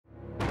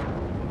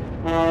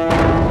My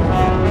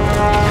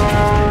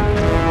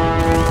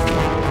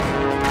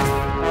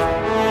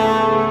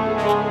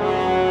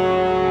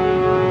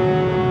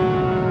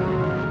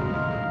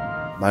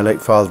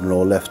late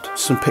father-in-law left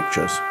some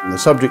pictures, and the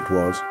subject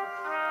was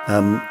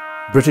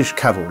British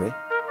cavalry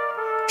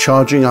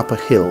charging up a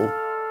hill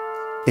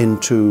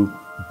into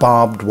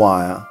barbed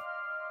wire.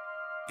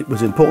 It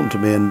was important to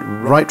me,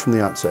 and right from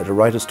the outset, to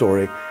write a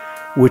story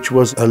which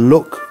was a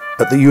look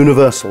at the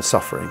universal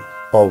suffering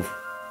of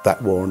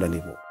that war and any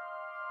war.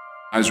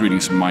 I was reading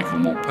some Michael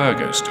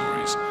Morpugo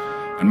stories,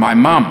 and my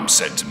mum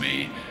said to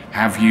me,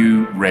 "Have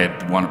you read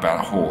the one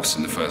about a horse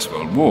in the First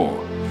World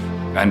War?"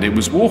 And it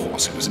was War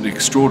Horse. It was an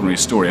extraordinary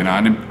story, and I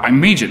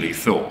immediately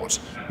thought,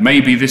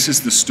 maybe this is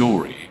the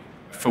story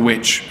for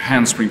which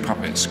Handspring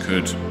Puppets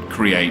could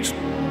create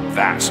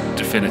that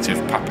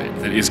definitive puppet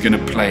that is going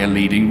to play a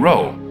leading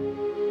role.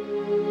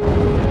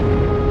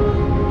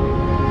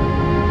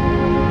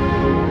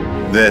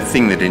 The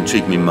thing that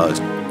intrigued me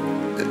most,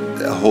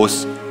 a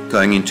horse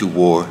going into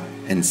war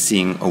and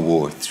seeing a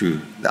war through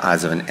the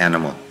eyes of an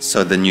animal.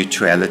 So the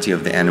neutrality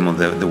of the animal,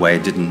 the way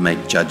it didn't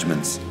make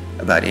judgments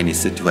about any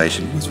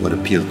situation, was what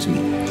appealed to me.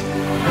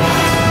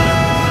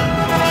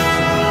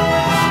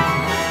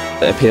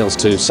 It appeals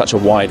to such a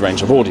wide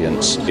range of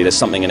audience. There's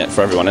something in it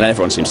for everyone, and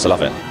everyone seems to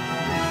love it.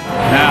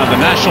 Now the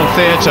National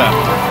Theatre,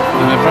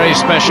 and a very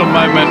special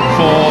moment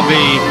for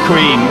the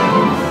Queen.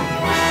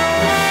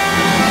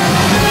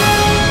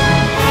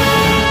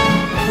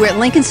 We're at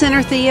Lincoln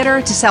Center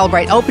Theatre to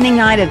celebrate opening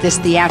night of this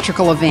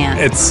theatrical event.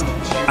 It's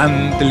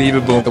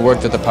unbelievable. The work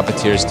that the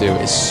puppeteers do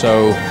is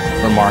so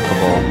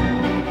remarkable.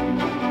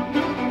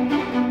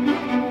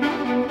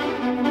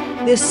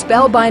 This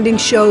spellbinding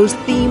show's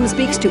theme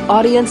speaks to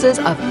audiences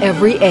of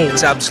every age.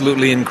 It's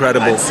absolutely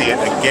incredible. I'd see it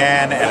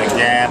again and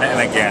again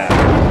and again.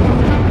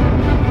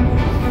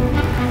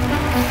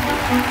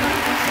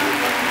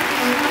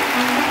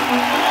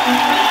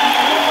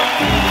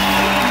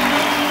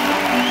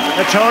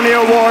 The Tony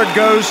Award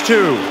goes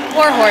to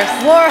War Horse.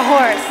 War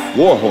Horse.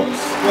 War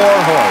Horse.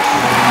 War Horse.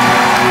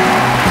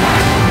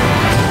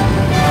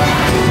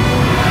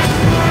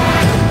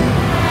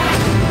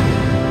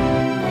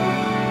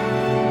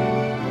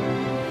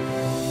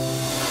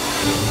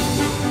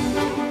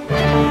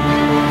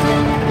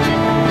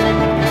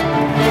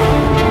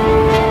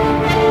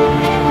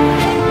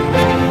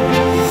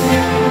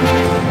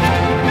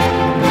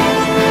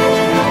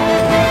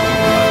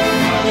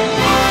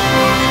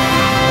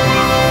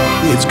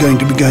 It's going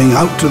to be going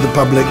out to the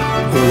public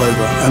all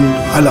over, and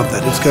I love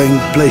that. It's going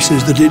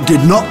places that it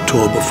did not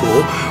tour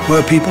before,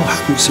 where people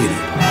haven't seen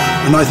it,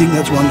 and I think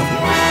that's wonderful.